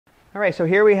All right, so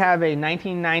here we have a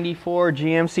 1994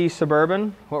 GMC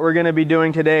Suburban. What we're going to be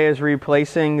doing today is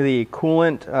replacing the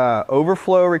coolant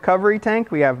overflow recovery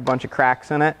tank. We have a bunch of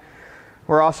cracks in it.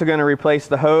 We're also going to replace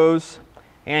the hose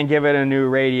and give it a new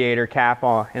radiator cap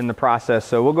in the process.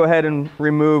 So we'll go ahead and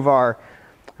remove our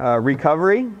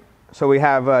recovery. So we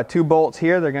have 2 bolts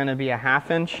here. They're going to be a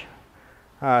 1/2 inch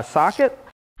socket.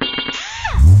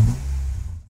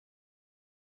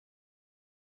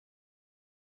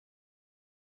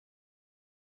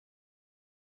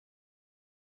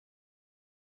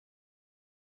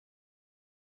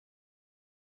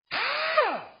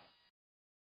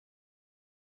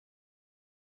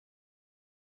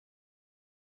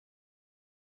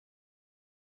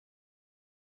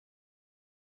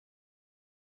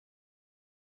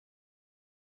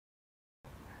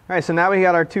 All right, so now we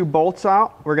got our 2 bolts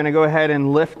out. We're going to go ahead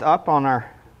and lift up on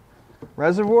our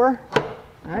reservoir, all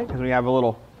right, because we have a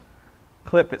little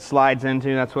clip it slides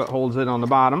into. That's what holds it on the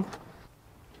bottom.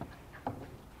 All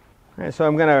right, so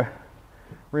I'm going to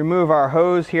remove our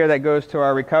hose here that goes to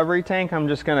our recovery tank. I'm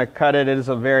just going to cut it. It is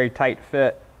a very tight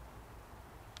fit.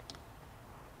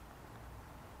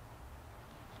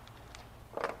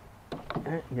 All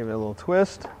right, give it a little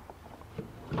twist.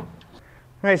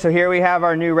 All right, so here we have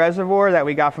our new reservoir that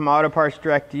we got from Auto Parts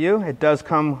Direct to You. It does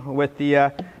come with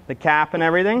the cap and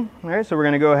everything. All right, so we're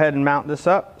going to go ahead and mount this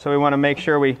up. So we want to make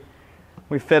sure we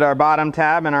fit our bottom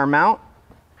tab in our mount.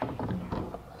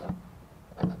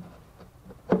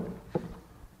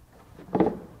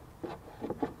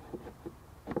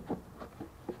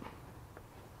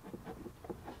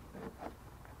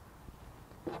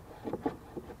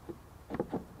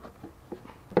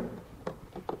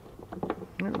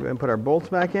 We're going to put our bolts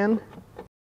back in. All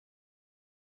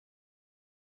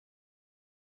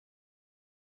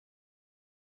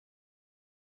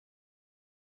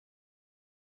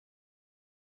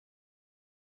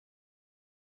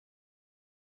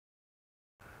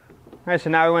right, so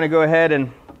now we want to go ahead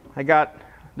and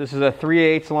this is a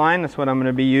 3/8 line. That's what I'm going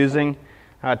to be using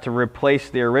to replace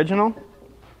the original.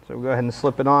 So we'll go ahead and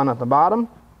slip it on at the bottom.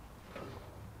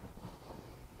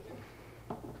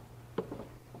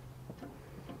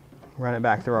 Run it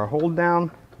back through our hold down.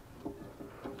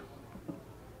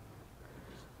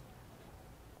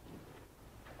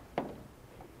 Okay,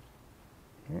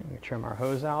 we trim our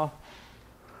hose out.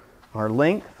 Our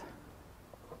length.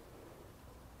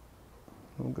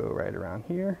 We'll go right around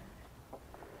here.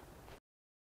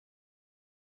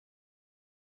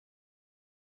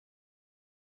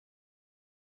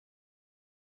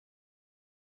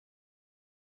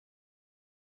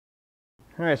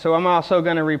 All right, so I'm also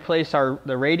going to replace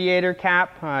the radiator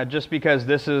cap just because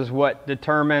this is what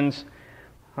determines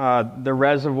the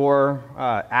reservoir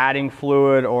adding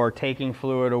fluid or taking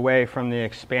fluid away from the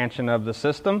expansion of the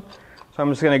system. So I'm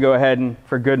just going to go ahead and,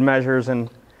 for good measures, and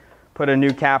put a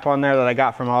new cap on there that I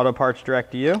got from Auto Parts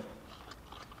Direct to You.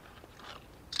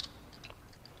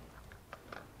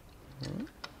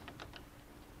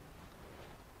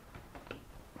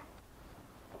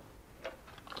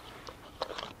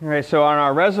 All right, so on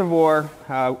our reservoir,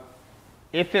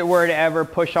 if it were to ever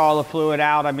push all the fluid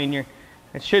out, I mean,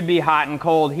 it should be hot and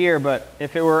cold here, but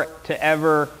if it were to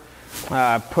ever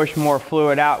push more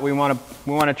fluid out, we want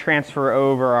to transfer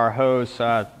over our hose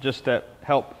just to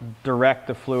help direct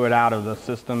the fluid out of the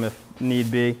system if need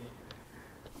be. So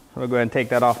we'll go ahead and take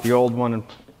that off the old one and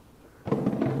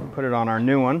put it on our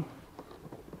new one.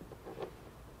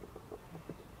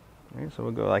 All right, so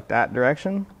we'll go like that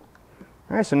direction.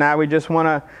 All right, so now we just want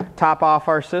to top off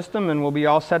our system and we'll be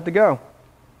all set to go.